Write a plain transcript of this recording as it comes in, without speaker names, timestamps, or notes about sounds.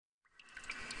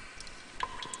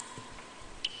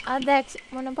Anteeksi,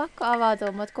 mun on pakko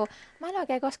avautua, mutta kun mä en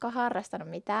oikein koskaan harrastanut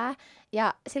mitään.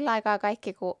 Ja sillä aikaa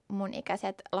kaikki, kun mun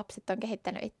ikäiset lapset on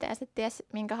kehittänyt itseänsä ties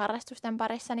minkä harrastusten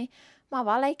parissa, niin mä oon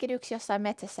vaan leikkinyt yksin jossain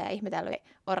metsässä ja ihmetellyt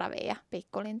oravia ja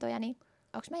pikkulintuja, niin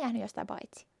onks mä jäänyt jostain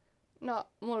paitsi? No,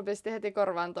 mulla pisti heti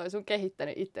korvaan toi sun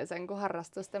kehittänyt itsensä niin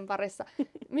harrastusten parissa.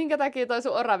 Minkä takia toi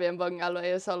sun oravien bongailu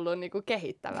ei olisi ollut niinku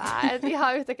kehittävää? Et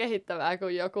ihan yhtä kehittävää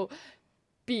kuin joku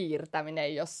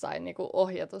piirtäminen jossain niinku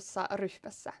ohjatussa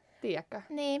ryhmässä. Tiedätkö?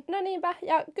 Niin. No niinpä,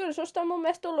 ja kyllä susta on mun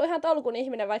mielestä tullut ihan tolkun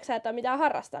ihminen, vaikka sä et ole mitään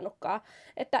harrastanutkaan.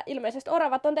 Että ilmeisesti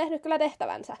oravat on tehnyt kyllä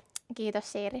tehtävänsä.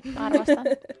 Kiitos Siiri, arvostan.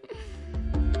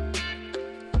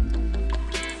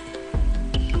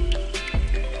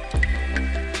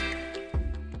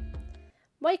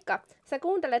 Moikka! Sä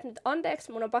kuuntelet nyt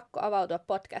Anteeksi, mun on pakko avautua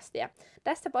podcastia.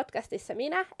 Tässä podcastissa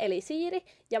minä, eli Siiri,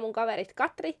 ja mun kaverit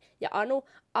Katri ja Anu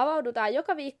avaudutaan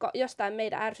joka viikko jostain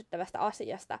meidän ärsyttävästä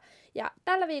asiasta. Ja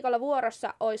tällä viikolla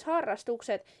vuorossa olisi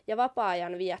harrastukset ja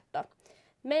vapaa-ajan vietto.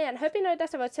 Meidän höpinöitä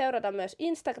sä voit seurata myös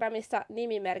Instagramissa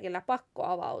nimimerkillä Pakko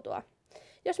avautua.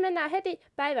 Jos mennään heti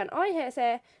päivän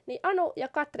aiheeseen, niin Anu ja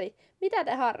Katri, mitä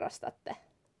te harrastatte?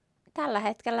 Tällä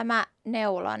hetkellä mä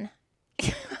neulon.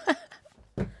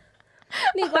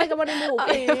 Niin kuin aika moni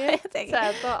muukin. Sä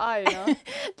et ole ainoa.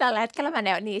 Tällä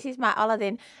hetkellä niin siis mä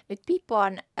aloitin nyt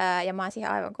pipon ja mä oon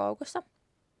siihen aivan koukussa.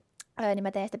 Niin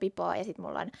mä teen sitä pipoa ja sit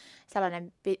mulla on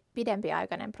sellainen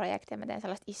pidempiaikainen projekti ja mä teen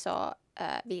sellaista isoa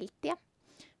vilttiä.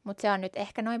 Mutta se on nyt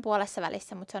ehkä noin puolessa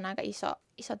välissä, mutta se on aika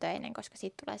isotöinen, koska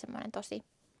siitä tulee semmoinen tosi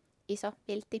iso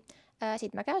viltti.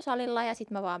 Sitten mä käyn salilla ja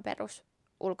sitten mä vaan perus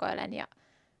ulkoilen ja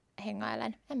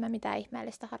hengailen. En mä mitään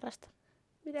ihmeellistä harrasta.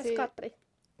 Mites Katri?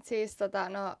 Siis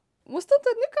musta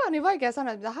tuntuu, että nykyään on niin vaikea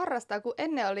sanoa, että mitä harrastaa, kun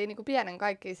ennen oli niinku pienen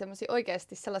kaikki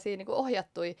oikeasti sellaisia niinku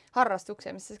ohjattuja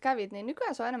harrastuksia, missä sä kävit, niin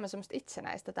nykyään se on enemmän semmoista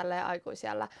itsenäistä tälleen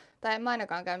aikuisiellä. Tai en mä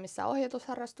ainakaan käy missään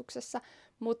ohjatusharrastuksessa,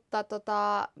 mutta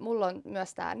mulla on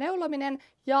myös tää neulominen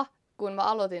ja kun mä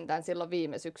aloitin tämän silloin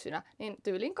viime syksynä, niin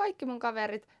tyylin kaikki mun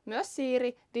kaverit, myös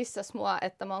Siiri, dissas mua,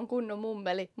 että mä oon kunnon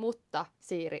mummeli, mutta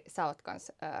Siiri, sä oot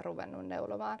kans ruvennut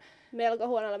neulomaan. Melko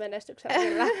huonolla menestyksellä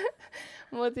kyllä.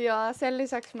 Mutta joo, sen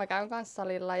lisäksi mä käyn kans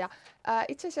salilla ja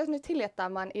itse asiassa nyt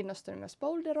hiljattain mä oon innostunut myös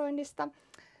boulderoinnista.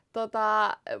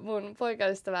 Mun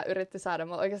poikaystävä yritti saada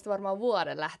mua oikeasti varmaan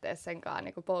vuoden lähteä senkaan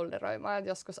niin boulderoimaan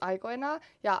joskus aikoinaan.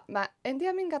 Ja mä en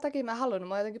tiedä minkä takia mä halunnut,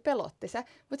 mua jotenkin pelotti se.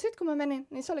 Mutta sitten kun mä menin,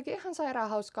 niin se olikin ihan sairaan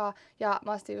hauskaa. Ja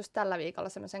mä astin just tällä viikolla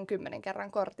semmoisen 10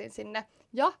 kerran kortin sinne.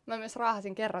 Ja mä myös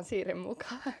raahasin kerran Siirin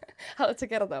mukaan. Haluatko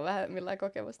kertoa vähän millainen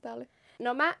kokemus tää oli?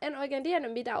 No mä en oikein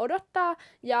tiennyt mitä odottaa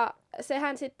ja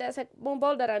sehän sitten se mun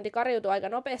boulderointi kariutui aika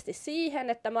nopeasti siihen,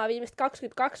 että mä oon viimeiset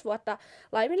 22 vuotta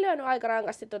laiminlyönyt aika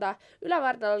rankasti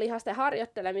ylävartalolihasten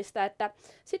harjoittelemista, että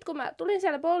sit kun mä tulin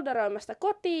siellä boulderoimasta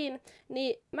kotiin,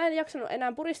 niin mä en jaksanut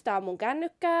enää puristaa mun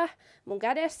kännykkää mun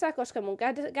kädessä, koska mun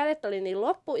kädet oli niin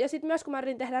loppu ja sit myös kun mä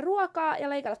yritin tehdä ruokaa ja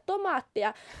leikata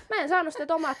tomaattia, mä en saanut sitä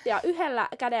tomaattia yhdellä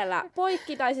kädellä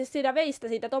poikki tai siis siitä veistä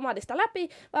siitä tomaatista läpi,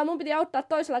 vaan mun piti auttaa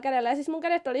toisella kädellä ja siis mun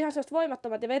kädet oli ihan sellaiset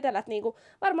voimattomat ja vetelät niinku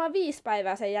varmaan 5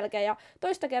 päivää sen jälkeen ja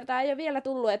toista kertaa ei ole vielä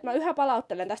tullut, että mä yhä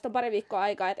palauttelen, tästä on pari viikkoa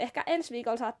aikaa, että ehkä ensi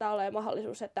viikolla saattaa olla jo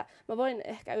mahdollisuus, että mä voin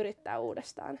ehkä yrittää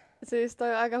uudestaan. Siis toi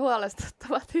on aika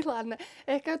huolestuttava tilanne.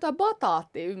 Ehkä jotain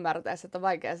bataattia ymmärtäisi, että on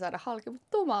vaikea saada halki, mutta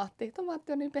tomaatti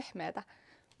on niin pehmeätä.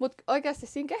 Mutta oikeasti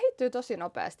siinä kehittyy tosi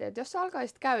nopeasti, että jos sä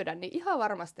alkaisit käydä, niin ihan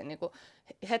varmasti niinku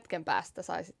hetken päästä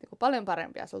saisit niinku paljon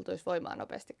parempia, sulla tulisi voimaa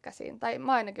nopeasti käsiin. Tai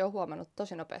mä ainakin olen huomannut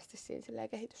tosi nopeasti siinä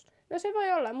kehitystä. No se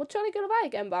voi olla, mutta se oli kyllä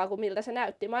vaikeampaa kuin miltä se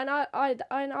näytti. Mä oon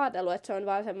aina ajatellut, että se on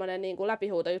vaan semmoinen niinku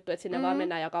läpihuutojuttu, että sinne vaan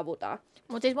mennään ja kavutaan.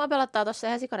 Mutta siis mua pelottaa tossa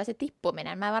ihan sikana se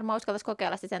tippuminen. Mä en varmaan uskaltaisi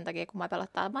kokeilla sitä sen takia, kun mä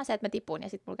pelottaa vaan se, että mä tipun ja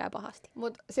sit mulla käy pahasti.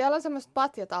 Mutta siellä on semmoiset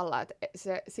patjat alla, että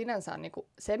se sinänsä on niinku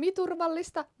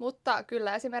semiturvallista, mutta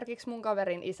kyllä esimerkiksi mun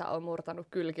kaverin isä on murtanut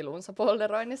kylkiluunsa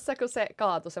boulderoinnissa, kun se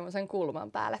kaatui semmoisen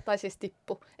kulman päälle, tai siis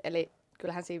tippu. Eli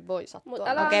kyllähän siinä voi sattua. Mutta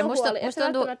älä okay, musta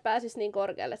välttämättä pääsisi niin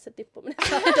korkealle, että se tippuminen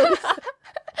sattuisi.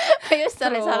 Just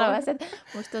olin sanomassa, että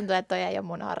musta tuntuu, että toi ei ole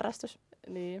mun harrastus.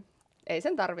 Niin, ei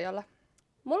sen tarvi olla.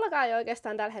 Mullakaan ei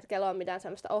oikeastaan tällä hetkellä ole mitään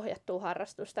sellaista ohjattua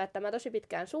harrastusta, että mä tosi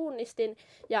pitkään suunnistin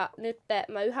ja nyt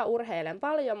mä yhä urheilen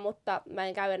paljon, mutta mä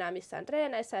en käy enää missään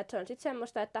treeneissä, että se on sitten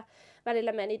semmoista, että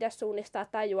välillä menen itse suunnistaa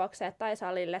tai juoksee tai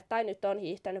salille tai nyt on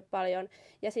hiihtänyt paljon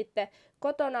ja sitten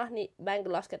kotona, niin mä en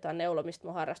kyllä lasketa neulomista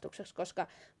mun harrastukseksi, koska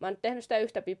mä oon nyt tehnyt sitä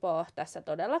yhtä pipoa tässä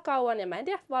todella kauan ja mä en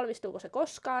tiedä valmistuuko se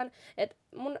koskaan, että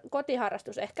mun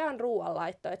kotiharrastus ehkä on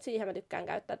ruoanlaitto, että siihen mä tykkään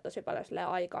käyttää tosi paljon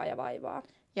aikaa ja vaivaa.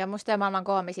 Ja musta on maailman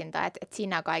koomisinta, että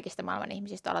sinä kaikista maailman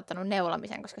ihmisistä on aloittanut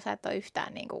neulomisen, koska sä et ole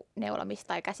yhtään niin kuin neulomista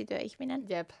tai käsityöihminen.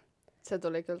 Jep. Se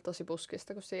tuli kyllä tosi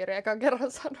puskista, kun Siiri ekan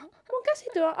kerran sanoi. Mun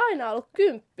käsityö on aina ollut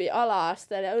 10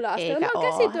 ala-asteella ja yläasteella. Eikä Mä oon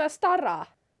oo. käsityöstara.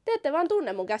 Te ette vaan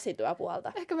tunne mun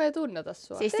käsityöpuolta. Ehkä me ei tunneta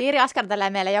sua. Siis Siiri askartelee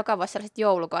meille joka vuosi sellaiset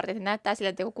joulukortit, että näyttää siltä,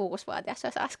 että joku 6-vuotias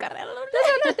olisi askarrellut. Te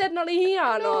sanoitte, että ne oli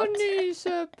hienot. No niin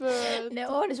söpöt. Ne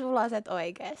on sulaset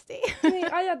oikeesti.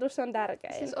 Niin, ajatus on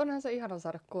tärkein. Siis onhan se ihana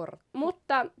saada kortti.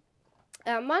 Mutta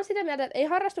mä oon sitä mieltä, että ei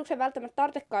harrastuksen välttämättä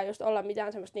tarvitsekaan just olla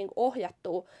mitään semmoista niinku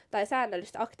ohjattua tai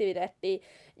säännöllistä aktiviteettia.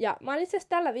 Ja mä oon itse asiassa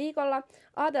tällä viikolla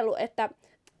ajatellut, että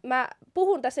mä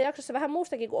puhun tässä jaksossa vähän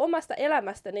muustakin kuin omasta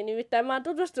elämästäni, nimittäin mä oon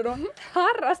tutustunut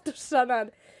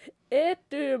harrastussanan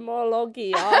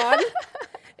etymologiaan.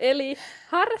 Eli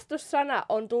harrastussana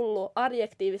on tullut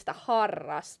adjektiivista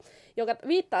harras, joka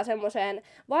viittaa semmoiseen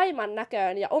vaiman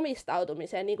näköön ja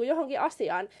omistautumiseen niin kuin johonkin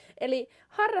asiaan. Eli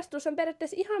harrastus on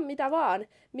periaatteessa ihan mitä vaan,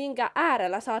 minkä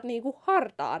äärellä saat niin kuin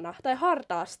hartaana tai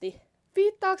hartaasti.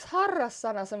 Viittaako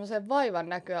harras-sana semmoiseen vaivan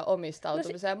näköä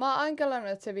omistautumiseen? Mä oon ajatellut,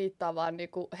 että se viittaa vaan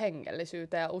niinku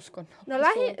hengellisyyteen ja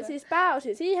uskonnollisuuteen. No siis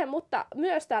pääosin siihen, mutta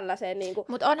myös tällaiseen niinku...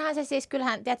 Mutta onhan se siis,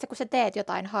 kyllähän, tiedätkö, kun sä teet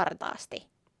jotain hartaasti.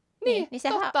 Niin,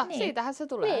 sehän, niin. Siitähän se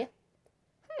tulee.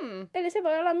 Niin. Eli se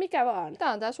voi olla mikä vaan.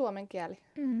 Tää on tää suomen kieli.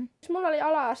 Mulla oli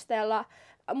ala-asteella,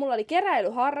 mulla oli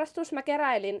keräilyharrastus. Mä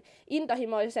keräilin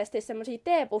intohimoisesti semmosia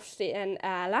teepussien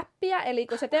läppiä. Eli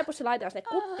kun se teepussi laitetaan sinne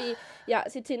kuppiin ja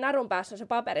sit siinä narun päässä on se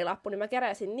paperilappu, niin mä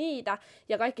keräsin niitä.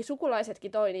 Ja kaikki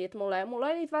sukulaisetkin toi niitä mulle. Ja mulla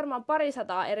oli niitä varmaan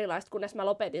 200 erilaista, kunnes mä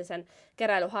lopetin sen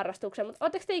keräilyharrastuksen. Mutta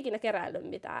ootteko te ikinä keräillyt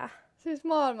mitään? Siis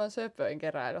maailman söpöin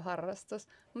keräilyharrastus.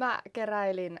 Mä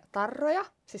keräilin tarroja,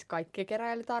 siis kaikki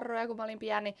keräili tarroja, kun mä olin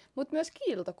pieni, mutta myös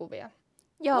kiiltokuvia.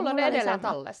 Joo, mulla on ne edelleen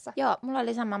sama. tallessa. Joo, mulla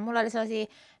oli sama. Mulla oli sellaisia,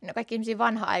 kaikki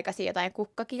vanha-aikaisia jotain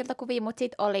kukkakiiltokuvia, mutta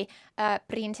sitten oli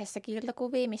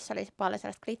prinsessakiiltokuvia, missä oli paljon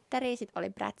sellaista glitteriä, sitten oli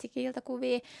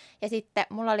brätsikiiltokuvia, ja sitten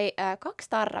mulla oli 2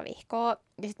 tarravihkoa,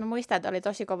 ja sitten mä muistan, että oli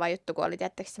tosi kova juttu, kun oli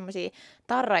tietysti semmosia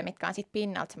tarroja, mitkä on sitten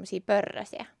pinnalta semmosia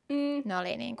pörrösiä. Ne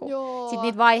oli niinku, sit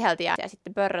niitä vaiheltiin ja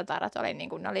sitten pörrötarrat oli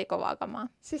niinku, ne oli kovaa kamaa.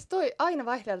 Siis aina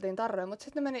vaihdeltiin tarroja, mutta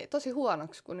sitten ne meni tosi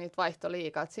huonoksi, kun niitä vaihtoi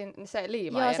liikaa. Se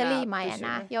liima Joo, ei se enää liima ei pysynyt.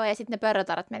 enää. Joo, ja sitten ne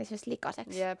pörrötarrat meni siis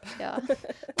likaseksi. Jep. Joo.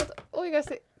 Mutta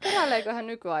oikeasti, keräileiköhän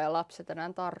nykyajan lapset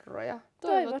enää tarroja?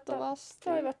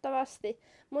 Toivottavasti.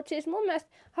 Mutta siis mun mielestä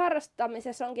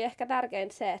harrastamisessa onkin ehkä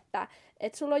tärkeintä se, että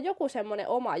sulla on joku semmoinen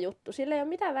oma juttu. Sillä ei ole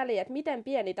mitään väliä, että miten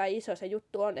pieni tai iso se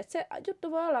juttu on. Et se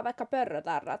juttu voi olla vaikka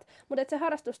pörrötarrat, mutta se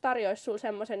harrastus tarjoaisi sulle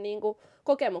semmoisen niinku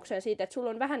kokemuksen siitä, että sulla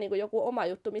on vähän niinku joku oma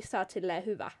juttu, missä sä oot silleen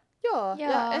hyvä. Joo,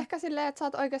 ja ehkä silleen, että sä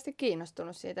oot oikeasti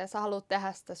kiinnostunut siitä ja sä haluat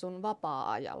tehdä sitä sun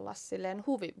vapaa-ajalla silleen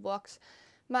huvin vuoksi.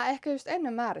 Mä ehkä just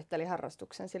ennen määrittelin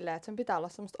harrastuksen silleen, että sen pitää olla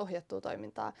semmoista ohjattua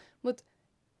toimintaa, mutta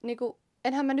niinku,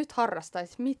 enhän mä nyt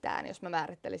harrastaisi mitään, jos mä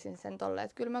määrittelisin sen tolleen.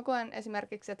 Et kyllä mä koen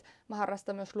esimerkiksi, että mä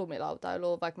harrastan myös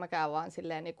lumilautailua, vaikka mä käyn vaan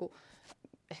silleen niinku,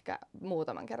 ehkä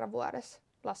muutaman kerran vuodessa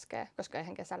laskee, koska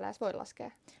eihän kesällä edes voi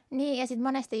laskea. Niin, ja sitten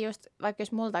monesti just, vaikka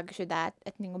jos multa kysytään,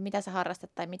 että niinku, mitä sä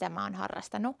harrastat tai mitä mä oon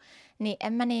harrastanut, niin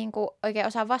en mä niinku oikein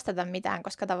osaa vastata mitään,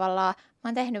 koska tavallaan mä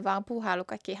oon tehnyt vaan puuhailu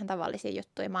kaikki ihan tavallisia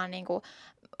juttuja. Mä oon niinku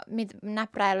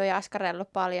näpräillyt ja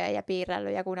askarellut paljon ja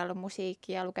piirrellyt ja kuunnellut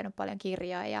musiikkia ja lukenut paljon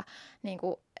kirjoja ja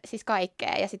niinku, siis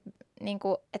kaikkea. Ja sit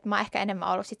niinku, että mä oon ehkä enemmän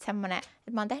ollut sit semmonen,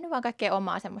 että mä oon tehnyt vaan kaikkea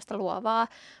omaa semmoista luovaa,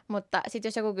 mutta sit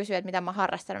jos joku kysyy, että mitä mä oon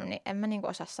harrastanut, niin en mä niinku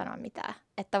osaa sanoa mitään.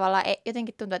 Että tavallaan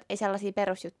jotenkin tuntuu, että ei sellaisia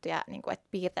perusjuttuja, niinku, että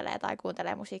piirtelee tai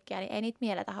kuuntelee musiikkia, niin ei niitä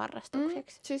mielletä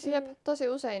harrastukseksi. Siis tosi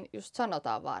usein just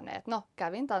sanotaan vaan ne, että no,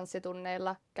 kävin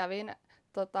tanssitunneilla, kävin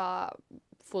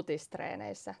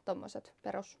futistreeneissä, tommoset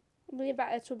perus. Niinpä,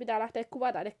 että sun pitää lähteä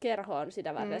kuvataidekerhoon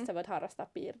sitä varten, että sä voit harrastaa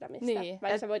piirtämistä. Niin,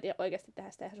 vai sä voit oikeasti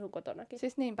tehdä sitä ihan sun kotonakin.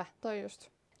 Siis niinpä, toi just.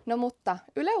 No mutta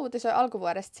Yle uutisoi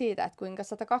alkuvuodesta siitä, että kuinka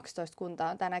 112 kuntaa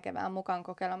on tänä kevään mukaan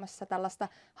kokeilemassa tällaista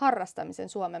harrastamisen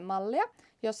Suomen mallia,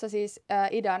 jossa siis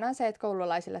ideana on se, että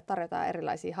koululaisille tarjotaan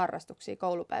erilaisia harrastuksia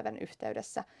koulupäivän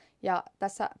yhteydessä. Ja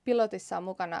tässä pilotissa on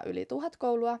mukana yli 1000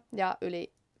 koulua ja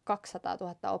yli 200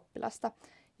 000 oppilasta.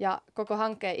 Ja koko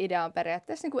hankkeen idea on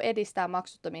periaatteessa niin kuin edistää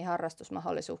maksuttomia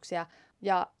harrastusmahdollisuuksia.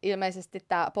 Ja ilmeisesti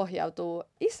tämä pohjautuu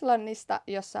Islannista,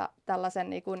 jossa tällaisen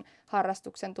niin kuin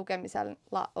harrastuksen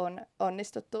tukemisella on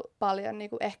onnistuttu paljon niin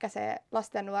kuin ehkäisee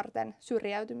lasten ja nuorten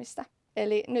syrjäytymistä.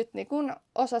 Eli nyt niin kun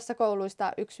osassa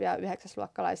kouluista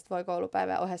 1-9-luokkalaiset voi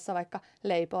koulupäivän ohessa vaikka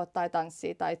leipoa tai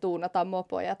tanssia tai tuunata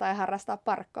mopoja tai harrastaa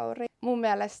parkouria. Mun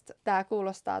mielestä tämä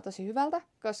kuulostaa tosi hyvältä,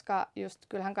 koska just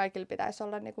kyllähän kaikilla pitäisi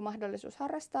olla niin kuin mahdollisuus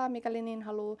harrastaa, mikäli niin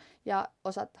haluaa. Ja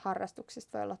osat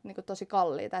harrastuksista voi olla niin kuin tosi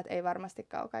kalliita, että ei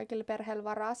varmastikaan ole kaikilla perheellä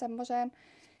varaa semmoiseen.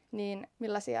 Niin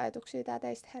millaisia ajatuksia tämä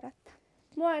teistä herättää?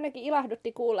 mua ainakin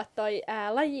ilahdutti kuulla toi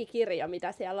lajikirjo,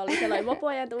 mitä siellä oli. Siellä oli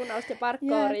mopojen tunnausta ja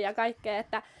parkouria ja kaikkea,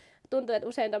 että tuntuu, että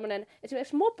usein tommonen,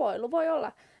 esimerkiksi mopoilu voi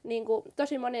olla niin kuin,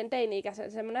 tosi monien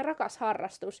teini-ikäisen semmoinen rakas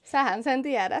harrastus. Sähän sen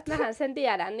tiedät. Mähän sen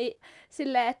tiedän, niin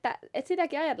silleen, että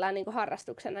sitäkin ajatellaan niin kuin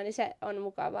harrastuksena, niin se on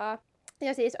mukavaa.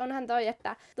 Ja siis onhan toi,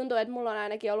 että tuntuu, että mulla on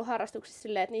ainakin ollut harrastuksissa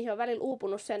silleen, että niihin on välillä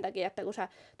uupunut sen takia, että kun sä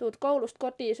tuut koulusta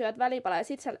kotiin, syöt välipala ja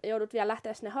sit sä joudut vielä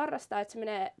lähteä sinne harrastaa, että se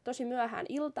menee tosi myöhään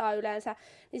iltaa yleensä,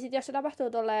 niin sit jos se tapahtuu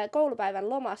tolleen koulupäivän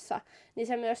lomassa, niin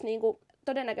se myös niinku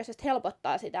todennäköisesti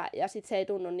helpottaa sitä ja sit se ei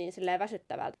tunnu niin silleen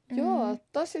väsyttävältä. Joo,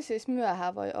 tosi siis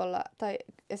myöhään voi olla, tai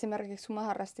esimerkiksi kun mä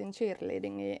harrastin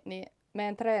cheerleadingia, niin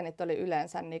meidän treenit oli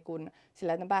yleensä niin kun,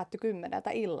 sillä, että ne päättyi 10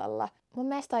 illalla. Mun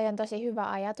mielestä toi on tosi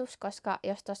hyvä ajatus, koska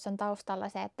jos tuossa on taustalla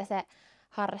se, että se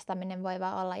harrastaminen voi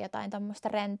vaan olla jotain tommoista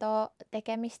rentoa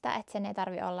tekemistä, että sen ei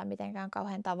tarvi olla mitenkään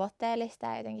kauhean tavoitteellista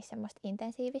ja jotenkin semmoista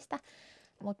intensiivistä.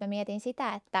 Mutta mä mietin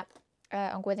sitä, että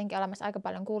on kuitenkin olemassa aika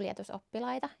paljon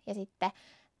kuljetusoppilaita ja sitten,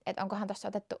 että onkohan tuossa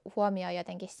otettu huomioon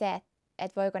jotenkin se,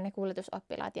 että voiko ne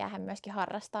kuljetusoppilaat jäädä myöskin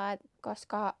harrastaa,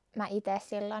 koska mä itse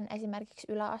silloin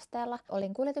esimerkiksi yläasteella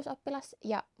olin kuljetusoppilas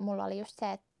ja mulla oli just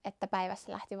se, että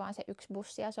päivässä lähti vaan se yksi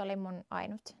bussi ja se oli mun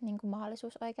ainut niin kuin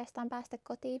mahdollisuus oikeastaan päästä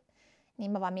kotiin.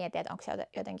 Niin mä vaan mietin, että onko se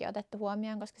jotenkin otettu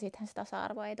huomioon, koska sittenhän se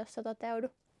tasa-arvo ei tuossa toteudu.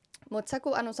 Mutta sä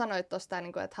kun Anu sanoit tuosta,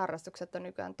 että harrastukset on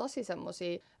nykyään tosi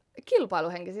semmosia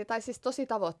kilpailuhenkisiä, tai siis tosi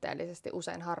tavoitteellisesti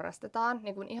usein harrastetaan,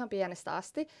 niin kuin ihan pienestä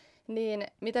asti, niin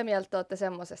mitä mieltä olette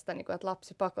semmosesta, niin kuin, että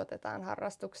lapsi pakotetaan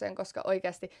harrastukseen, koska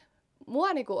oikeasti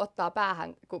mua niin kuin ottaa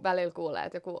päähän, kun välillä kuulee,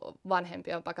 että joku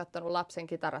vanhempi on pakattanut lapsen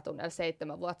kitaratunnelle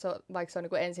 7 vuotta, vaikka se on niin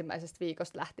kuin ensimmäisestä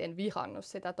viikosta lähtien vihannut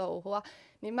sitä touhua,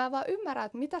 niin mä vaan ymmärrän,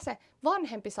 että mitä se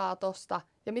vanhempi saa tosta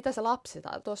ja mitä se lapsi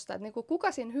saa tosta, että niin kuin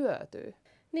kuka siinä hyötyy.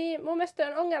 Niin, mun mielestä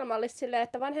on ongelmallista silleen,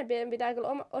 että vanhempien pitää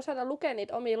kyllä osata lukea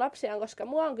niitä omia lapsiaan, koska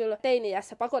mua on kyllä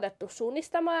teini-iässä pakotettu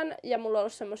suunnistamaan, ja mulla on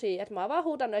ollut semmosia, että mä oon vaan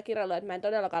huutanut ja kirjoillut, että mä en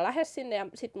todellakaan lähde sinne, ja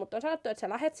sit mut on sanottu, että sä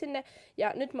lähet sinne,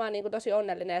 ja nyt mä oon niinku tosi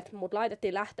onnellinen, että mut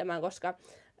laitettiin lähtemään, koska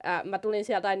mä tulin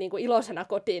sieltä niinku iloisena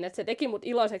kotiin, että se teki mut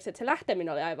iloiseksi, että se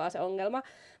lähteminen oli aivan se ongelma,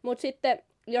 mut sitten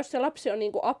jos se lapsi on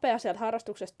niinku apea sieltä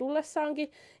harrastuksesta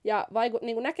tullessaankin ja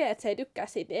niinku näkee, että se ei tykkää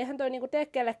siitä, niin eihän toi niinku tee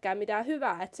kellekään mitään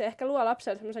hyvää. Että se ehkä luo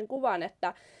lapselle sellaisen kuvan,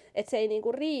 että se ei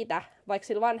niinku riitä vaikka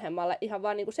sillä vanhemmalle ihan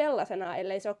vaan niinku sellaisena,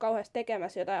 ellei se ole kauheasti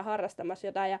tekemässä jotain ja harrastamassa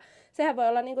jotain. Ja sehän voi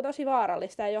olla niinku tosi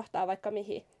vaarallista ja johtaa vaikka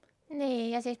mihin.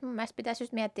 Niin, ja siis mun mielestä pitäisi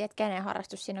just miettiä, että kenen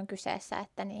harrastus siinä on kyseessä,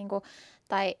 että niinku,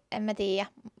 tai en mä tiedä,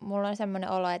 mulla on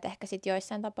semmoinen olo, että ehkä sit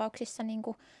joissain tapauksissa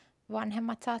niinku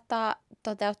vanhemmat saattaa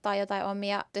toteuttaa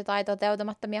jotain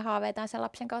toteutumattomia haaveitaan sen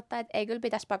lapsen kautta, että ei kyllä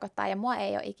pitäisi pakottaa, ja mua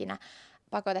ei ole ikinä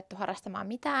pakotettu harrastamaan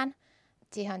mitään.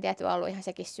 Siihen on tietysti ollut ihan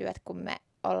sekin syy, että kun me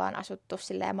ollaan asuttu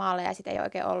silleen maalle ja sitten ei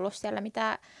oikein ollut siellä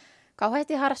mitään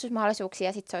kauheasti harrastusmahdollisuuksia,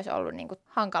 ja sitten se olisi ollut niinku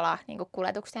hankalaa niinku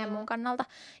kuljetuksen ja muun kannalta.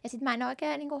 Ja sitten mä en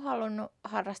oikein niinku halunnut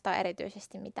harrastaa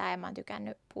erityisesti mitään, ja mä oon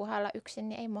tykännyt puuhailla yksin,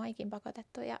 niin ei mua ikin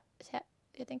pakotettu, ja se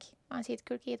jotenkin, mä oon siitä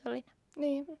kyllä kiitollinen.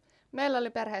 Niin. Meillä oli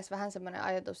perheessä vähän semmoinen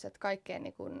ajatus, että kaikkeen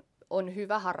niin kun on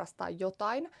hyvä harrastaa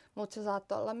jotain, mutta se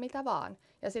saattoi olla mitä vaan.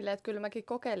 Ja silleen, että kyllä mäkin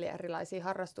kokeilin erilaisia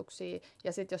harrastuksia,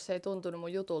 ja sitten jos se ei tuntunut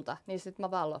mun jutulta, niin sitten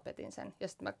mä vaan lopetin sen. Ja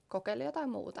sitten mä kokeilin jotain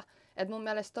muuta. Et mun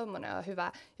mielestä tommonen on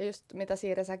hyvä. Ja just mitä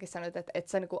Siiri säkin sanoit, että et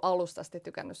sä niinku alusta asti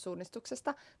tykännyt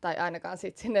suunnistuksesta, tai ainakaan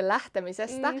sit sinne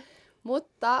lähtemisestä.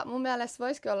 Mutta mun mielestä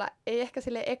voisikin olla, ei ehkä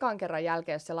sille ekan kerran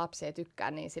jälkeen, jos se lapsi ei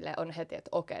tykkää, niin sille on heti, että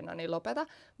okei, no niin lopeta.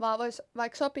 Vaan voisi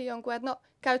vaikka sopii jonkun, että no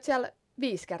käyt siellä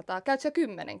 5 kertaa, käyt siellä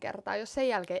 10 kertaa. Jos sen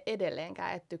jälkeen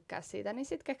edelleenkään et tykkää siitä, niin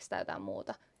sit keksitään jotain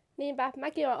muuta. Niinpä,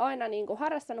 mäkin olen aina niinku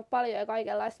harrastanut paljon ja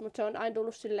kaikenlaista, mutta se on aina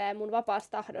tullut silleen mun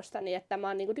vapaasta tahdostani, että mä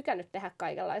oon niinku tykännyt tehdä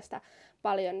kaikenlaista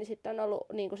paljon, niin sitten on ollut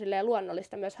niinku silleen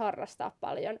luonnollista myös harrastaa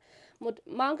paljon. Mutta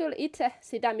mä oon kyllä itse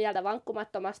sitä mieltä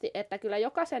vankkumattomasti, että kyllä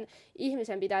jokaisen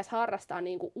ihmisen pitäisi harrastaa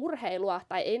niinku urheilua,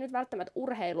 tai ei nyt välttämättä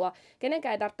urheilua,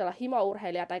 kenenkään ei tarvitse olla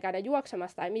himourheilija tai käydä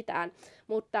juoksemassa tai mitään,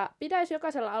 mutta pitäisi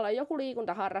jokaisella olla joku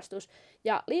liikuntaharrastus,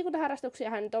 ja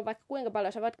liikuntaharrastuksiahan nyt on vaikka kuinka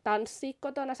paljon, sä voit tanssia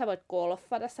kotona, sä voit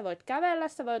golfata, sä voit kävellä,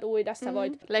 sä voit uida, sä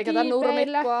voit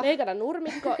leikata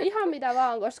nurmikkoa, ihan mitä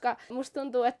vaan, koska musta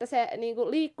tuntuu, että se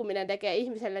niinku liikkuminen tekee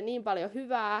ihmiselle niin paljon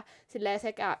hyvää, silleen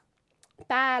sekä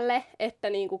päälle, että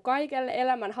niinku kaikelle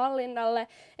elämänhallinnalle.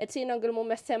 Et siinä on kyllä mun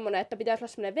mielestä semmoinen, että pitäisi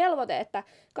olla semmoinen velvoite, että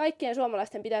kaikkien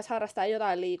suomalaisten pitäisi harrastaa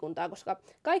jotain liikuntaa, koska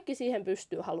kaikki siihen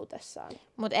pystyy halutessaan.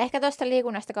 Mutta ehkä tuosta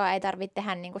liikunnastakaan ei tarvitse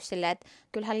tehdä niinku silleen, että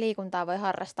kyllähän liikuntaa voi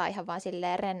harrastaa ihan vaan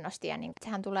silleen rennosti ja niinku,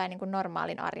 sehän tulee niinku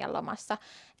normaalin arjen lomassa.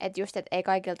 Että just, että ei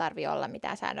kaikilla tarvitse olla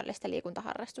mitään säännöllistä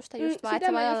liikuntaharrastusta, just vaan, että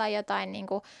se voi olla jotain,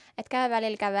 niinku, että käy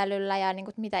välillä kävelyllä ja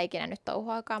niinku, mitä ikinä nyt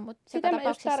touhuakaan, mutta sitä mä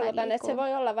just tarkoitan, että se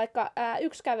voi olla vaikka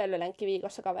yksi kävelylenkki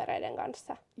viikossa kavereiden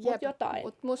kanssa, mutta jotain.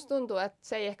 Mutta musta tuntuu, että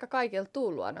se ei ehkä kaikilta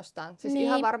tuu luonnostaan. Siis niin.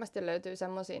 ihan varmasti löytyy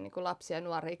semmosia niinku lapsia ja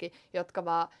nuoriakin, jotka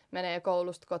vaan menee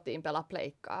koulusta kotiin pelaa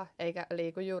pleikkaa, eikä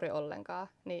liiku juuri ollenkaan.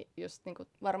 Niin just niinku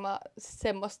varmaan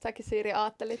semmoistakin Siiri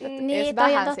ajattelit, että niin, edes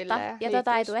vähän totta. silleen Ja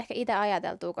tota ei tule ehkä itse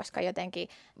ajateltua, koska jotenkin,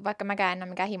 vaikka mäkään en ole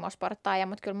mikään himosporttaaja,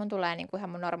 mutta kyllä mun tulee niinku ihan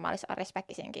mun normaalissa arjessa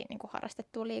väkisinkin niinku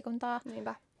harrastettua liikuntaa.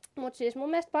 Niinpä. Mutta siis mun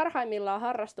mielestä parhaimmillaan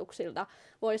harrastuksilta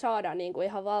voi saada niinku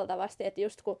ihan valtavasti, että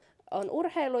just kun on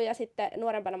urheilu ja sitten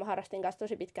nuorempana mä harrastin kanssa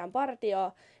tosi pitkään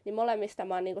partioa, niin molemmista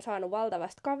mä oon niinku saanut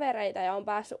valtavasti kavereita ja on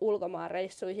päässyt ulkomaan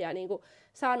reissuihin ja niinku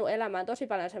saanut elämään tosi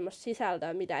paljon semmoista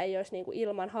sisältöä, mitä ei olisi niinku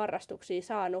ilman harrastuksia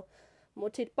saanut.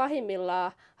 Mutta sitten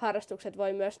pahimmillaan harrastukset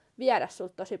voi myös viedä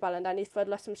sulta tosi paljon, tai niistä voi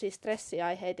tulla semmoisia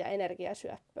stressiaiheita ja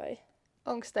energiasyöppöjä.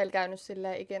 Onko teillä käynyt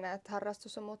silleen ikinä, että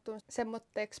harrastus on muuttunut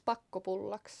semmoitteeksi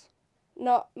pakkopullaksi?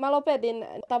 No, mä lopetin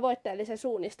tavoitteellisen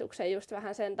suunnistuksen just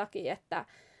vähän sen takia, että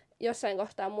jossain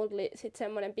kohtaa mulla tuli sit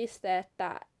semmoinen piste,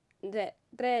 että ne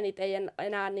treenit ei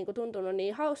enää niinku tuntunut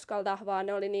niin hauskalta, vaan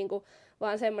ne oli niinku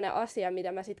vaan semmoinen asia,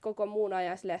 mitä mä sit koko muun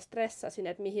ajan stressasin,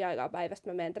 että mihin aikaan päivästä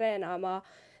mä menen treenaamaan.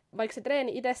 Vaikka se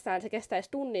treeni itsessään se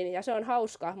kestäisi tunnin ja se on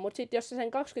hauska, mutta sitten jos sä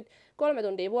sen 23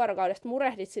 tuntia vuorokaudesta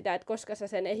murehdit sitä, että koska sä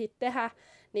sen ehdit tehdä,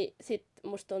 niin sitten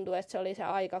musta tuntuu, että se oli se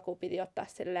aika, kun piti ottaa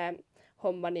silleen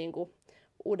homma niinku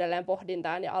uudelleen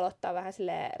pohdintaan ja aloittaa vähän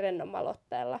silleen rennommalla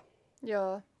otteella.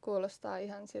 Joo, kuulostaa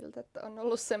ihan siltä, että on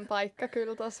ollut sen paikka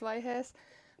kyllä tuossa vaiheessa.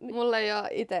 Mulla ei ole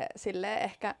itse silleen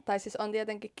ehkä, tai siis on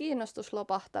tietenkin kiinnostus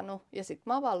lopahtanut ja sit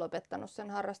mä oon vaan lopettanut sen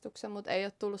harrastuksen, mutta ei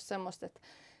ole tullut semmoista,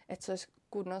 että se olisi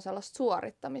kunnon sellaista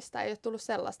suorittamista, ei ole tullut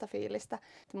sellaista fiilistä.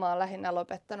 Mä oon lähinnä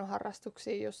lopettanut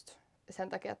harrastuksia just sen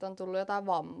takia, että on tullut jotain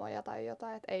vammoja tai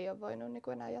jotain, että ei ole voinut niin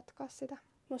kuin enää jatkaa sitä.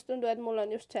 Musta tuntuu, että mulla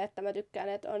on just se, että mä tykkään,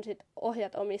 että on sit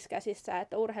ohjat omissa käsissä,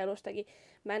 että urheilustakin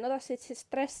mä en ota sit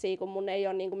stressiä, kun mun ei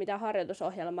ole niinku mitään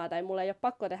harjoitusohjelmaa tai mulla ei ole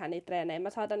pakko tehdä niitä treenejä. Mä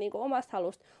saatan niinku omasta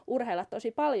halusta urheilla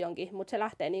tosi paljonkin, mutta se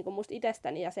lähtee niinku musta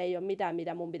itsestäni ja se ei ole mitään,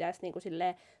 mitä mun pitäisi niinku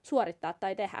suorittaa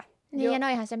tai tehdä. Niin, joo. Ja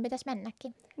noihan sen pitäisi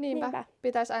mennäkin. Niinpä.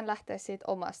 Pitäisi aina lähteä siitä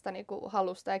omasta niinku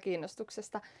halusta ja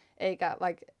kiinnostuksesta, eikä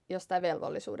vaikka jostain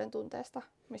velvollisuuden tunteesta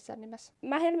missään nimessä.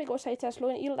 Mä helmikuussa itse asiassa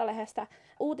luin Iltalehdestä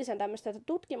uutisen tämmöisestä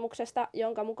tutkimuksesta,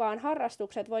 jonka mukaan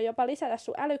harrastukset voi jopa lisätä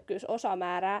sun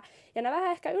älykkyysosamäärää. Ja ne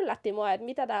vähän ehkä yllätti mua, että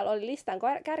mitä täällä oli listan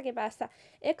kärkipäässä.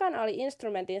 Ekana oli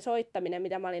instrumentin soittaminen,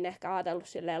 mitä mä olin ehkä ajatellut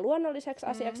silleen luonnolliseksi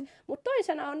asiaksi. Mutta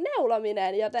toisena on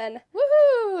neulominen, joten...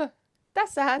 Woohoo!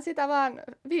 Tässähän sitä vaan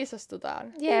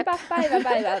viisastutaan. Niinpä, päivä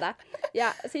päivältä.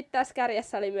 Ja sitten tässä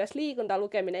kärjessä oli myös liikunta,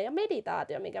 lukeminen ja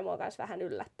meditaatio, mikä mua kanssa vähän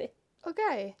yllätti.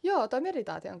 Okei. Joo, toi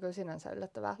meditaatio on kyllä sinänsä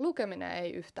yllättävää. Lukeminen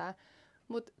ei yhtään.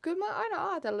 Mutta kyllä mä oon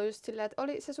aina ajatellut just silleen, että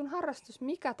oli se sun harrastus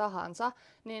mikä tahansa,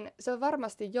 niin se on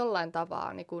varmasti jollain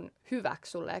tavalla niin kuin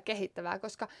hyväksi sulle ja kehittävää,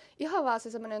 koska ihan vaan se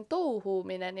semmoinen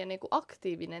touhuuminen ja niin kuin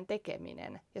aktiivinen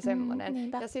tekeminen ja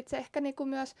semmoinen. Ja sitten se ehkä niin kuin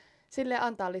myös sille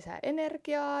antaa lisää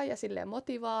energiaa ja sille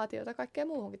motivaatiota kaikkeen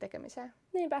muuhunkin tekemiseen.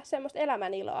 Niinpä, semmoista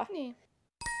elämäniloa. Niin.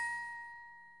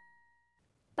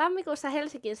 Tammikuussa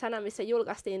Helsingin Sanomissa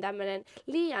julkaistiin tämmöinen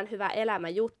Liian hyvä elämä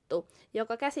 -juttu,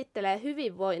 joka käsittelee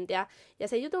hyvinvointia. Ja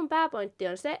se jutun pääpointti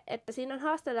on se, että siinä on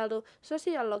haastateltu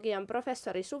sosiologian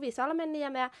professori Suvi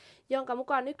Salmenniemeä, jonka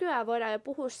mukaan nykyään voidaan jo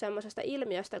puhua semmoisesta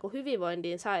ilmiöstä kuin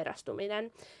hyvinvointiin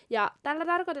sairastuminen. Ja tällä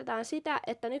tarkoitetaan sitä,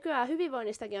 että nykyään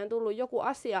hyvinvoinnistakin on tullut joku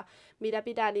asia, mitä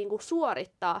pitää niinku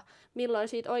suorittaa, milloin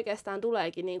siitä oikeastaan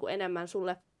tuleekin niinku enemmän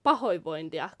sulle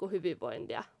pahoinvointia kuin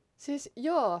hyvinvointia. Siis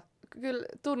joo, kyllä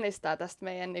tunnistaa tästä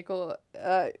meidän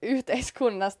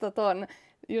yhteiskunnasta ton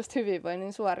just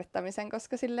hyvinvoinnin suorittamisen,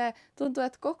 koska silleen tuntuu,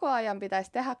 että koko ajan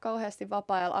pitäisi tehdä kauheasti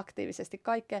vapaa-ajalla aktiivisesti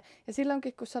kaikkea. Ja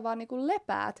silloinkin, kun sä vaan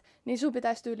lepäät, niin sun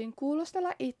pitäisi tyyliin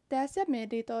kuulostella itseäsi ja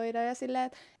meditoida ja silleen,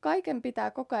 että kaiken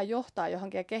pitää koko ajan johtaa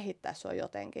johonkin ja kehittää sua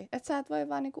jotenkin. Että sä et voi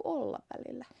vaan olla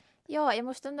välillä. Joo, ja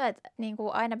musta tuntuu, että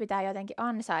aina pitää jotenkin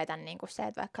ansaita se,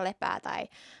 että vaikka lepää tai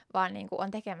vaan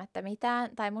on tekemättä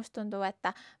mitään. Tai musta tuntuu,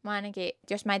 että mä ainakin,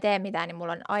 jos mä en tee mitään, niin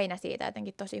mulla on aina siitä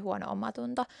jotenkin tosi huono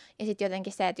omatunto. Ja sitten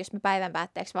jotenkin se, että jos mä päivän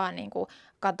päätteeksi vaan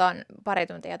katon pari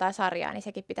tuntia jotain sarjaa, niin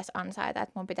sekin pitäisi ansaita,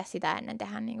 että mun pitäisi sitä ennen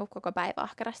tehdä koko päivä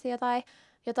ahkerasti jotain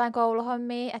jotain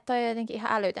kouluhommia, että toi on jotenkin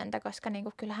ihan älytöntä, koska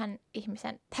niinku kyllähän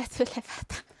ihmisen täytyy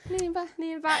levätä.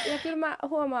 Niinpä. Ja kyllä mä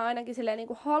huomaan ainakin silleen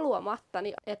niinku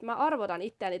haluamattani, että mä arvotan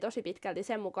itseäni tosi pitkälti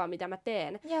sen mukaan, mitä mä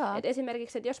teen. Et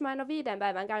esimerkiksi, että jos mä en ole 5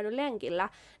 päivän käynyt lenkillä,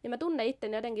 niin mä tunnen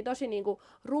itteni jotenkin tosi niinku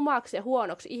rumaksi ja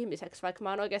huonoksi ihmiseksi, vaikka mä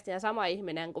oon oikeasti ihan sama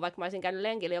ihminen kuin vaikka mä olisin käynyt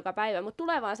lenkillä joka päivä. Mutta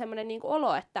tulee vaan semmoinen niinku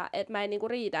olo, että mä en niinku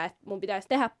riitä, että mun pitäisi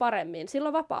tehdä paremmin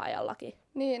silloin vapaa-ajallakin.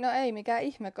 Niin, no ei mikään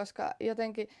ihme, koska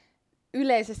jotenkin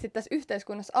yleisesti tässä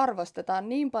yhteiskunnassa arvostetaan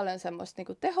niin paljon semmoista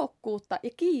niinku tehokkuutta ja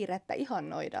kiirettä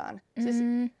ihannoidaan. Siis,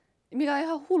 mikä on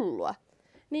ihan hullua.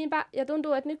 Niinpä, ja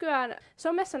tuntuu, että nykyään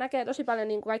somessa näkee tosi paljon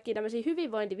niin kuin kaikkia tämmöisiä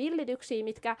hyvinvointivillityksiä,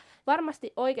 mitkä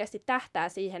varmasti oikeasti tähtää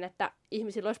siihen, että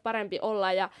ihmisillä olisi parempi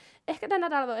olla. Ja ehkä tänä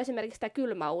talvena on esimerkiksi tämä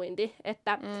kylmäuinti,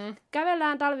 että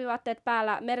kävellään talvivaatteet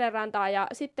päällä merenrantaan ja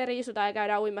sitten riisutaan ja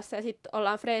käydään uimassa ja sitten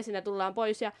ollaan freesinä ja tullaan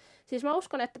pois. Ja siis mä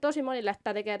uskon, että tosi monille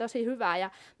tämä tekee tosi hyvää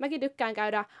ja mäkin tykkään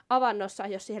käydä avannossa,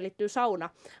 jos siihen liittyy sauna,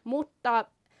 mutta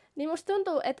niin musta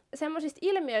tuntuu, että semmoisista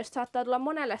ilmiöistä saattaa tulla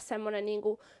monelle semmoinen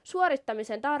niinku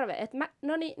suorittamisen tarve, että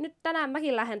nyt tänään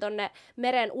mäkin lähden tonne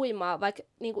meren uimaan, vaikka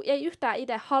niinku ei yhtään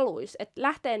itse haluisi, että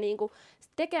lähtee niinku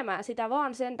tekemään sitä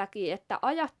vaan sen takia, että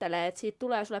ajattelee, että siitä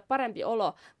tulee sulle parempi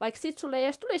olo, vaikka sit sulle ei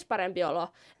edes tulisi parempi olo.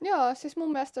 Joo, siis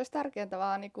mun mielestä olisi tärkeintä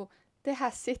vaan niinku tehdä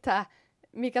sitä,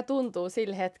 mikä tuntuu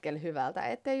sillä hetkellä hyvältä,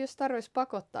 ettei just tarvitsisi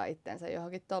pakottaa itsensä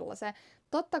johonkin tollaiseen.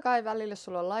 Totta kai välillä, jos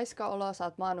sulla on laiska olo, sä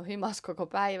oot maannut himas koko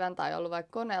päivän tai ollut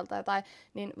vaikka koneelta tai jotain,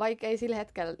 niin vaikka ei sillä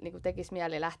hetkellä niin tekisi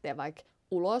mieli lähteä vaikka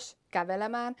ulos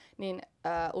kävelemään, niin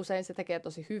usein se tekee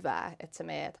tosi hyvää, että sä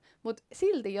meet. Mutta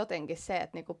silti jotenkin se,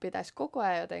 että niinku pitäisi koko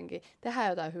ajan jotenkin tehdä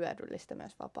jotain hyödyllistä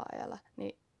myös vapaa-ajalla,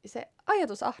 niin se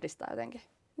ajatus ahdistaa jotenkin.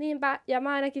 Niinpä, ja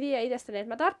mä ainakin tiedän itsestäni,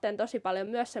 että mä tarvitsen tosi paljon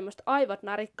myös semmoista aivot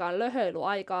narikkaan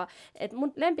löhöilyaikaa. Että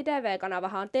mun lempi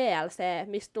TV-kanavahan on TLC,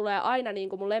 mistä tulee aina niin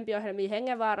kuin mun lempiohjelmia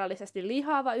hengenvaarallisesti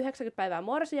lihaava 90 päivää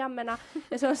morsiammena.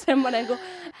 Ja se on semmoinen, kun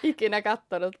ikinä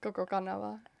kattonut koko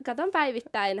kanavaa. Katon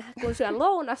päivittäin, kun syön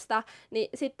lounasta, niin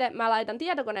sitten mä laitan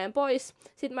tietokoneen pois,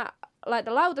 sitten mä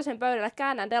laitan lautasen pöydälle,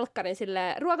 käännän telkkarin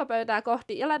silleen ruokapöytää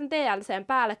kohti ja laitan TLCn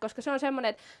päälle, koska se on semmoinen,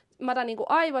 että mä otan niinku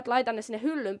aivot, laitan ne sinne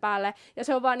hyllyn päälle ja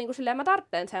se on vaan niinku silleen, mä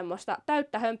tarvitsen semmoista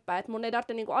täyttä hömppää, että mun ei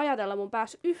tarvitse niinku ajatella mun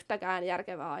päässä yhtäkään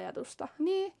järkevää ajatusta.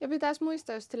 Niin, ja pitäisi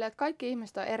muistaa just silleen, että kaikki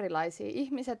ihmiset on erilaisia.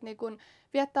 Ihmiset niinku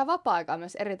viettää vapaa-aikaa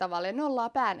myös eri tavalla ja nollaa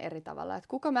pään eri tavalla, että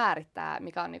kuka määrittää,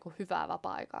 mikä on niinku hyvää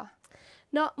vapaa-aikaa.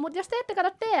 No, mutta jos te ette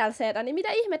katso TLCtä, niin mitä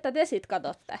ihmettä te sit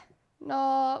katsotte? No,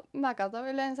 mä katson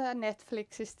yleensä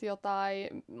Netflixistä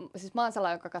jotain. Siis mä oon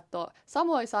sellainen, joka katsoo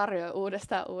samoja sarjoja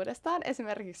uudestaan.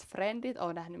 Esimerkiksi Friendit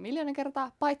oon nähnyt 1,000,000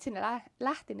 kertaa, paitsi ne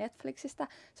lähti Netflixistä.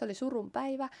 Se oli surun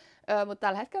päivä. Mutta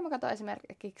tällä hetkellä mä katson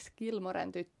esimerkiksi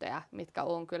Gilmoren tyttöjä, mitkä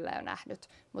oon kyllä jo nähnyt.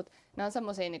 Mutta ne on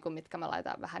semmosia, niinku, mitkä mä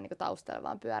laitan vähän niinku taustalle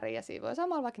vaan pyöriin ja siinä voi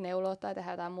samalla vaikka neuloa tai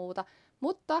tehdä jotain muuta.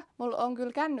 Mutta mulla on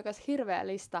kyllä kännykäs hirveä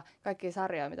lista kaikkia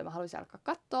sarjoja, mitä mä haluaisin alkaa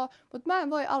katsoa, mutta mä en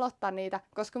voi aloittaa niitä,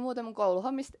 koska muuten mun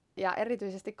kouluhommista ja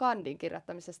erityisesti kandin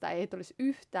kirjoittamisesta ei tulisi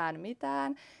yhtään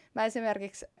mitään. Mä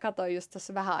esimerkiksi katsoin just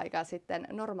tuossa vähän aikaa sitten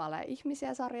Normaaleja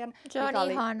ihmisiä -sarjan. Se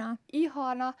on ihanaa.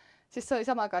 Ihana. Siis se oli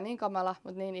samaan aikaan niin kamala,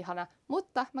 mutta niin ihana.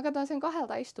 Mutta mä katsoin sen 2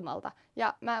 istumalta.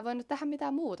 Ja mä en voinut tehdä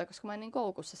mitään muuta, koska mä en niin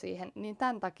koukussa siihen. Niin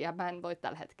tämän takia mä en voi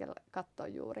tällä hetkellä katsoa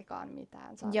juurikaan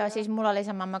mitään sarjaa. Joo, siis mulla oli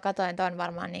sama. Mä katsoin ton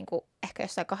varmaan niinku ehkä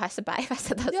jossain 2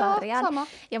 päivässä ton sarjan. Sama.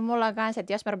 Ja mulla on kans,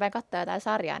 että jos mä rupean katsoa jotain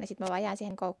sarjaa, niin sit mä vaan jään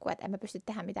siihen koukkuun, että en mä pysty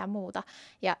tehdä mitään muuta.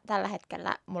 Ja tällä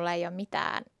hetkellä mulla ei ole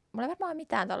mitään. Mulla ei varmaan ole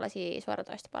mitään tollaisia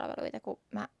suoratoistopalveluita, kun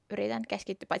mä yritän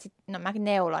keskittyä, paitsi no mä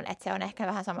neulon, että se on ehkä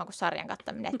vähän sama kuin sarjan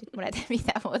kattaminen, että nyt mun ei tee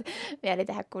mitään muuta mieli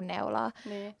tehdä kuin neulaa.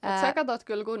 Niin. Sä katot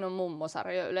kyllä kunnon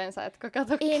mummosarjoja yleensä, etkö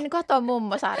kato? En kato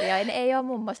mummosarjoja, ei ole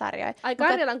mummosarjoja. Ai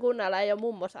Karjalan kunnalla ei ole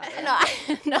mummosarjoja?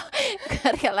 No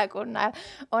Karjalan kunnalla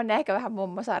on ehkä vähän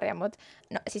mummosarja, mutta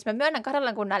no siis mä myönnän,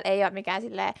 Karjalan kunnalla ei ole mikään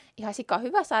silleen ihan sika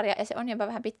hyvä sarja, ja se on jopa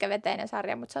vähän pitkäveteinen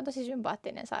sarja, mutta se on tosi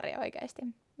sympaattinen sarja oikeasti.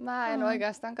 Mä en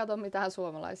oikeastaan katso mitään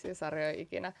suomalaisia sarjoja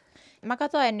ikinä. Mä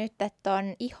katsoin nyt, että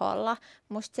on Iholla.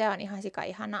 Musta se on ihan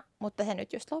sika-ihana, mutta se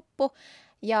nyt just loppu.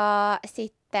 Ja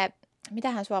sitten,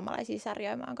 mitähän suomalaisia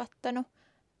sarjoja mä oon kattonut?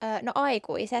 No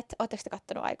Aikuiset. Ootteko te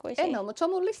kattonut Aikuisia? En ole, mutta se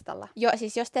on mun listalla. Joo,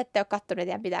 siis jos te ette ole kattonut,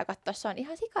 niin pitää katsoa. Se on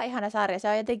ihan sika-ihana sarja. Se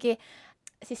on jotenkin,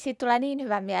 siis siitä tulee niin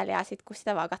hyvä mieli, ja sit kun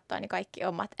sitä vaan katsoo, niin kaikki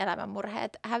omat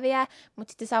elämänmurheet häviää.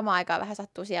 Mutta sitten samaan aikaan vähän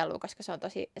sattuu sieluun, koska se on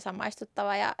tosi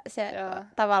samaistuttava ja se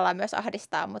tavallaan myös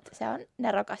ahdistaa, mutta se on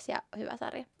nerokas ja hyvä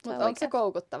sarja. Mutta onko se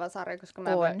koukuttava sarja, koska mä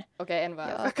en voi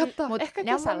katsoa. Mutta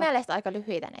ne on mun mielestä aika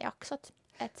lyhyitä ne jaksot.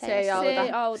 Se ei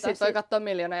auta. Sitten voi katsoa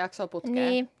 1,000,000 jaksoa putkeen.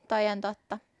 Niin, toi on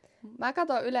totta. Mä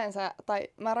katson yleensä, tai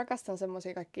mä rakastan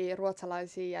semmosia kaikkia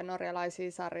ruotsalaisia ja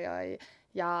norjalaisia sarjoja.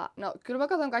 Ja no kyllä mä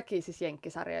katson kaikkia siis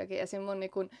jenkkisarjojakin. Esim. Mun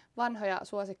niin kun vanhoja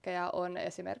suosikkeja on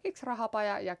esimerkiksi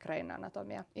Rahapaja ja Grain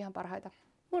Anatomia. Ihan parhaita.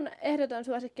 Mun ehdoton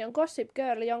suosikki on Gossip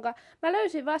Girl, jonka mä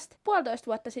löysin vasta 1,5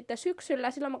 vuotta sitten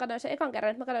syksyllä. Silloin mä katsoin sen ekan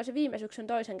kerran, mä katsoin sen viime syksyn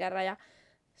toisen kerran ja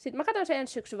sitten mä katsoin sen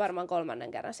ensi syksyn varmaan 3.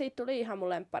 kerran. Siitä tuli ihan mun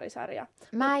lempparisarja.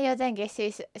 Mä jotenkin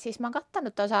siis mä oon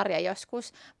kattanut ton sarjan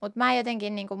joskus, mutta mä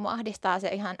jotenkin niinku mua ahdistaa se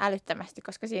ihan älyttömästi,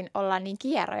 koska siinä ollaan niin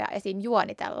kierroja ja siinä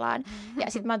juonitellaan.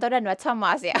 Ja sit mä oon todennut, että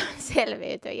sama asia on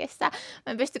selviytyjissä.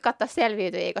 Mä en pysty katsoa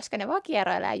selviytyjiä, koska ne vaan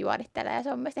kierroilee ja juonittelee ja se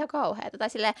on mun mielestä ihan kauheata. Tai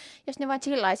silleen, jos ne vaan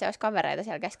chillaisi ja olisi kavereita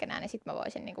siellä keskenään, niin sit mä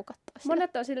voisin niinku katsoa sitä.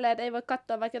 Monet on silleen, että ei voi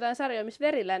katsoa vaikka jotain sarjoja, missä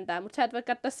veri lentää, mutta sä et voi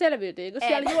katsoa selviytyjiä, kun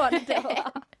siellä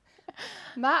juonitellaan.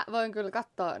 Mä voin kyllä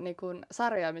katsoa niin kun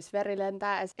sarjoja, missä veri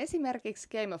lentää. Esimerkiksi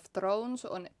Game of Thrones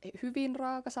on hyvin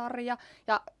raaka sarja.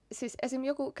 Ja siis esim.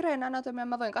 Joku Grain Anatomia,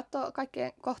 mä voin katsoa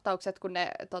kaikkien kohtaukset, kun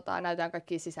ne näytetään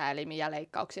kaikkia sisäelimiä ja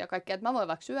leikkauksia ja kaikkea. Mä voin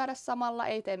vaikka syödä samalla,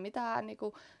 ei tee mitään, niin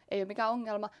kun, ei ole mikään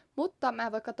ongelma. Mutta mä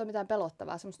en voi katsoa mitään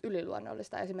pelottavaa, semmoista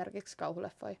yliluonnollista, esimerkiksi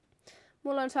kauhuleffoja.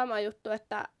 Mulla on sama juttu,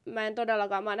 että mä en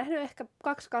todellakaan, mä oon nähnyt ehkä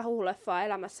 2 kauhuleffaa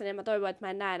elämässäni ja mä toivon, että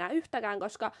mä en näe enää yhtäkään,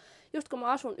 koska just kun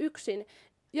mä asun yksin,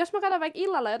 jos mä katson vaikka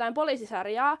illalla jotain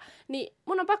poliisisarjaa, niin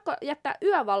mun on pakko jättää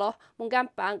yövalo mun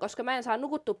kämppään, koska mä en saa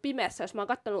nukuttua pimeässä, jos mä oon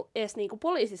katsonut edes niinku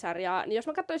poliisisarjaa. Niin jos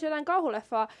mä katsoisin jotain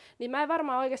kauhuleffaa, niin mä en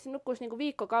varmaan oikeasti nukkuisi niinku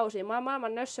viikkokausia. Mä oon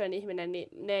maailman nössöin ihminen, niin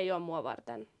ne ei oo mua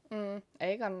varten.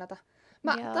 Ei kannata.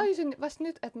 Mä tajusin vasta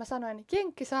nyt, että mä sanoin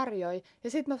jenkkisarjoi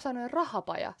ja sitten mä sanoin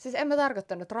Rahapaja. Siis en mä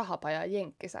tarkoittanut Rahapaja ja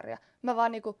jenkkisarja. Mä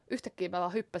vaan niinku yhtäkkiä mä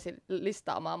vaan hyppäsin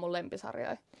listaamaan mun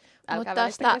lempisarjoja. Mutta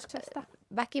tuosta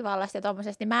väkivallasta ja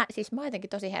tommosesta, niin mä oon jotenkin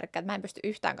tosi herkkä, että mä en pysty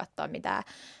yhtään katsoa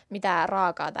mitään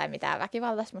raakaa tai mitään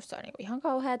väkivaltaista. Musta se on niinku ihan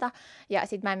kauheata. Ja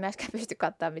sit mä en myöskään pysty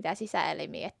katsoa mitään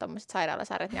sisäelimiä, että tommoset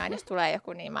sairaalasarjat, niin aina jos tulee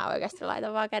joku, niin mä oikeasti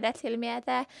laitan vaan kädet silmiä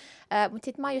eteen. Mutta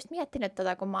sit mä oon just miettinyt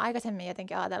kun mä aikaisemmin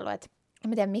jotenkin ajatellut, että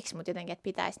en tiedä miksi, mutta jotenkin, että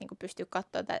pitäisi niinku pystyä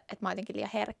katsoa, että mä oon jotenkin liian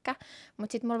herkkä.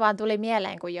 Mutta sitten mulla vaan tuli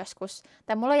mieleen, kun joskus,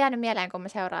 tai mulla on jäänyt mieleen, kun mä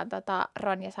seuraan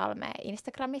Ronja Salmea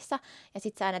Instagramissa, ja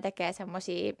sitten se aina tekee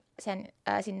semmosia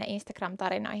sinne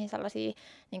Instagram-tarinoihin sellaisia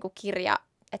niinku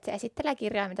että se esittelee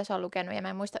kirjaa, mitä se on lukenut, ja mä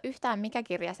en muista yhtään, mikä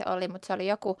kirja se oli, mutta se oli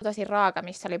joku tosi raaka,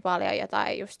 missä oli paljon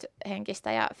jotain just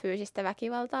henkistä ja fyysistä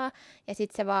väkivaltaa, ja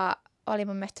sitten se vaan oli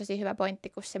mun mielestä tosi hyvä pointti,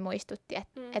 kun se muistutti,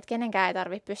 että et kenenkään ei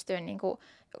tarvitse pystyä niinku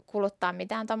kuluttaa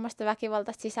mitään tuommoista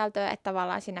väkivaltaista sisältöä, että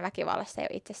tavallaan siinä väkivallassa ei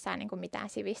ole itsessään niinku mitään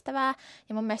sivistävää.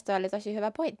 Ja mun mielestä toi oli tosi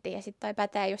hyvä pointti. Ja sitten toi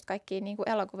pätee just kaikkiin niinku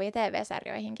elokuviin ja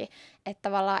TV-sarjoihinkin. Että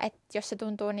tavallaan, että jos se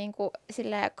tuntuu niinku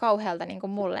silleen kauhealta niinku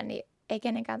mulle, niin ei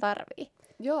kenenkään tarvii.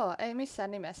 Joo, ei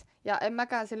missään nimessä. Ja en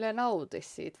mäkään silleen nauti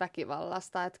siitä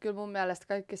väkivallasta. Että kyllä mun mielestä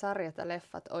kaikki sarjat ja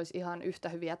leffat olisi ihan yhtä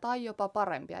hyviä tai jopa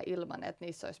parempia ilman, että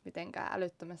niissä olisi mitenkään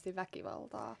älyttömästi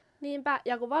väkivaltaa. Niinpä,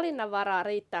 ja kun valinnanvaraa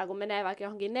riittää, kun menee vaikka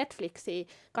johonkin Netflixiin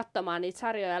katsomaan niitä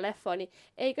sarjoja ja leffoja, niin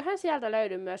eiköhän sieltä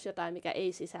löydy myös jotain, mikä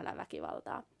ei sisällä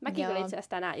väkivaltaa. Mäkin kyllä itse asiassa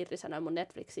tänään irtisanoin mun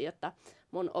Netflixiin, jotta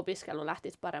mun opiskelu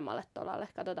lähtisi paremmalle tolalle.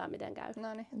 Katsotaan, miten käy.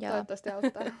 No niin, toivottavasti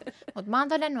auttaa. Mutta mä oon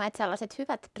todennut, että sellaiset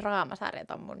hyvät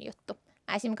draamasarjat on mun juttu.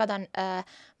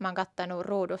 Mä oon kattonut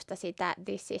ruudusta sitä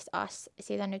This Is Us.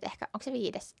 Siitä nyt ehkä, onko se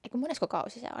 5? Monesko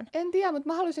kausi se on? En tiedä, mutta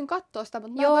mä haluaisin katsoa sitä,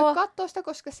 mutta mä en voi katsoa sitä,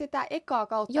 koska sitä ekaa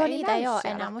kautta ei niitä näy ei ole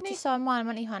siellä. enää, mutta siis se on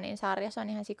maailman ihanin sarja, se on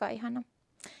ihan sika-ihana.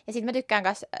 Ja sitten mä tykkään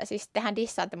myös, siis tehdään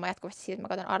dissaatte mua jatkuvasti siitä, että mä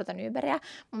katson Arto Nyberia.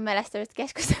 Mun mielestä just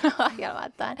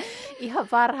keskusteluohjelmat on ihan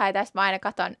parhaita. Sitten mä aina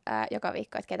katson joka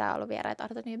viikko, että ketä on ollut vieraita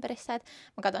Arto Nyberissä. Että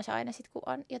mä katson se aina sitten, kun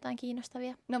on jotain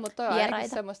kiinnostavia No, mutta toi on ainakin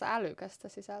semmoista älykästä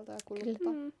sisältöä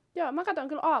kuluttaa. Joo, mä katson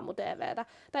kyllä aamu-tv:tä.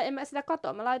 Tai en mä sitä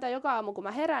katso. Mä laitan joka aamu, kun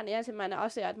mä herään, niin ensimmäinen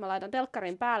asia, että mä laitan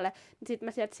telkkarin päälle, niin sit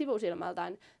mä sieltä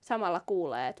sivusilmaltaan samalla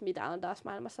kuulee, että mitä on taas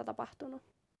maailmassa tapahtunut.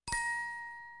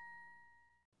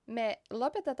 Me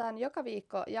lopetetaan joka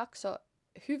viikko jakso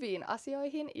hyviin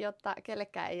asioihin, jotta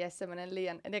kellekään ei jää semmoinen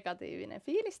liian negatiivinen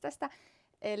fiilis tästä.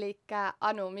 Elikkä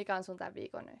Anu, mikä on sun tämän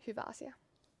viikon hyvä asia?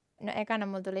 No ekana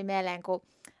mulla tuli mieleen, kun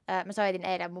mä soitin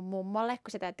eilen mun mummolle,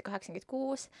 kun se täytti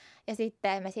 86. Ja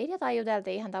sitten me siinä jotain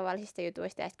juteltiin ihan tavallisista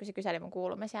jutuista. Ja sitten kun se kyseli mun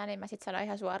kuulumisia, niin mä sitten sanoin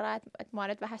ihan suoraan, että mua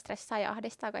nyt vähän stressaa ja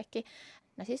ahdistaa kaikki.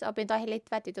 No siis opintoihin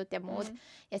liittyvät jutut ja muut.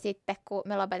 Ja sitten kun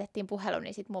me lopetettiin puhelu,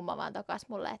 niin sitten mummo vaan tokas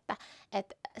mulle, että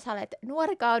sä olet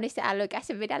nuori, kaunis ja älykäs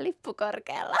ja pidä lippu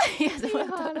korkealla. Ja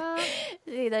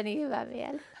siitä on niin hyvä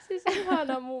mieli. Siis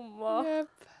ihana mummo. Jep.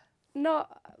 No,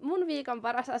 mun viikon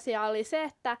paras asia oli se,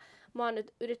 että mä oon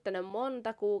nyt yrittänyt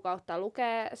monta kuukautta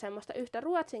lukea semmoista yhtä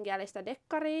ruotsinkielistä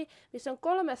dekkaria, missä on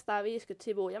 350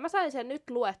 sivua, ja mä sain sen nyt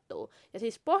luettua. Ja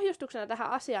siis pohjustuksena tähän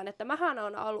asiaan, että mähän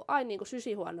on ollut aina niin kuin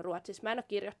sysihuono ruotsissa. Mä en ole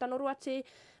kirjoittanut ruotsia,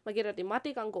 mä kirjoitin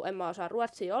matikan, kun en mä osaa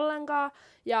ruotsia ollenkaan,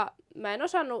 ja mä en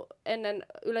osannut ennen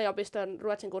yliopiston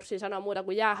ruotsin kurssia sanoa muuta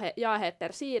kuin jag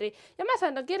heter Siiri, ja mä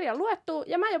sain ton kirjan luettua,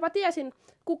 ja mä jopa tiesin,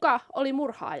 kuka oli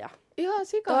murhaaja. Ihan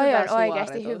sika Toi hyvä on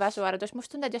oikeasti suoritus. hyvä suoritus.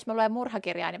 Musta tuntuu, että jos mä luen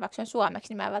murhakirjaa, niin vaikka se on suomeksi,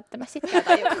 niin mä en välttämättä sitkään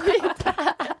tajua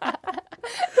mitään.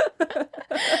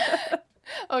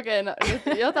 Okei, no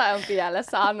nyt jotain on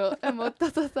pielessä, Anu, mutta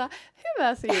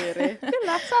hyvä Siiri.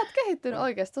 Kyllä, sä oot kehittynyt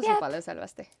oikeasti tosi paljon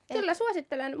selvästi. Kyllä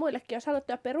suosittelen muillekin, jos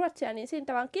haluatte oppia ruotsia, niin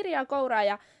siitä vaan kirjaa, kouraa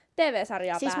ja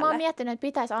TV-sarjaa Siis päälle. mä oon miettinyt, että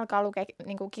pitäisi alkaa lukea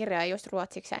niinku kirjoja just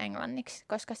ruotsiksi ja englanniksi,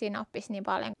 koska siinä oppisi niin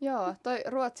paljon. Joo, toi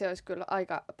ruotsi olisi kyllä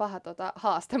aika paha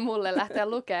haaste mulle lähteä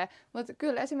lukemaan, mutta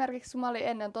kyllä esimerkiksi mä olin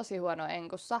ennen tosi huono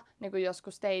enkussa, niin kuin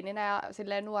joskus teininä ja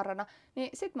silleen nuorena, niin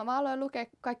sit mä aloin lukea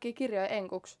kaikkia kirjoja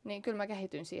enkuksi, niin kyllä mä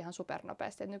kehityin siihen ihan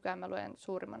supernopeasti, että nykyään mä luen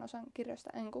suurimman osan kirjoista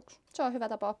enkuksi. Se on hyvä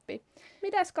tapa oppia.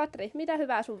 Mitäs Katri, mitä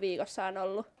hyvää sun viikossa on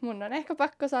ollut? Mun on ehkä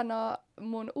pakko sanoa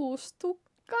mun uusi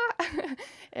tukka.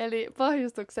 Eli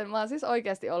pohjustuksen, mä oon siis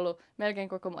oikeasti ollut melkein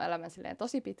koko mun elämän silleen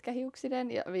tosi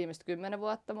pitkähiuksinen ja viimeiset 10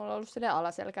 vuotta mulla on ollut silleen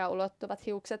alaselkään ulottuvat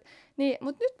hiukset. Niin,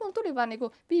 mut nyt mulla tuli vaan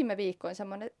niinku viime viikkoin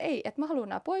semmonen, että ei, että mä haluan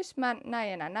nää pois, mä en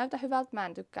enää näytä hyvältä, mä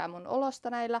en tykkää mun olosta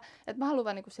näillä, että mä haluan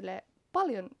vaan niinku silleen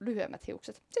paljon lyhyemmät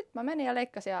hiukset. Sitten mä menin ja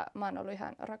leikkasin ja mä oon ollut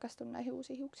ihan rakastunut näihin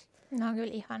uusiin hiuksiin. Ne on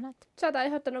kyllä ihanat. Sä oot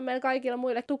aiheuttanut meille kaikille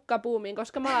muille tukkabuumiin,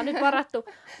 koska mä oon nyt varattu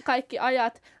kaikki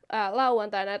ajat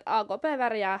lauantaina, että AKP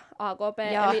värjää, AKP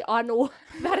Joo. eli Anu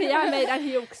värjää meidän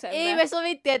hiuksemme. Ei, me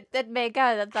sovittiin, että me ei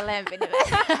käytetä tätä lempinimeä.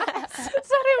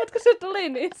 Sori, mutta kun se tuli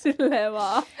niin silleen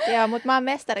vaan. Joo, mutta mä oon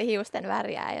mestari hiusten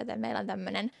väriää, joten meillä on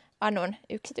tämmönen Anun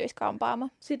yksityiskampaamo.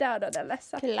 Sitä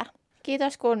odotellessa. Kyllä.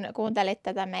 Kiitos, kun kuuntelit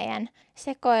tätä meidän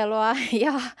sekoilua.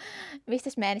 Ja mistä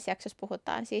me ensi jaksossa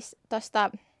puhutaan? Siis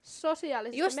tosta,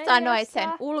 Sosiaalisesta just mediasta. sanoit sen,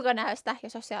 ulkonäöstä ja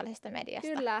sosiaalisesta mediasta.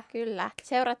 Kyllä. Kyllä.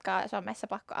 Seuratkaa somessa,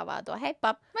 pakko avautua.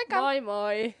 Heippa! Moikka! Moi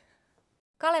moi!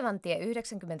 Kalevantie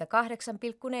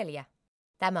 98,4.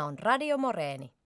 Tämä on Radio Moreeni.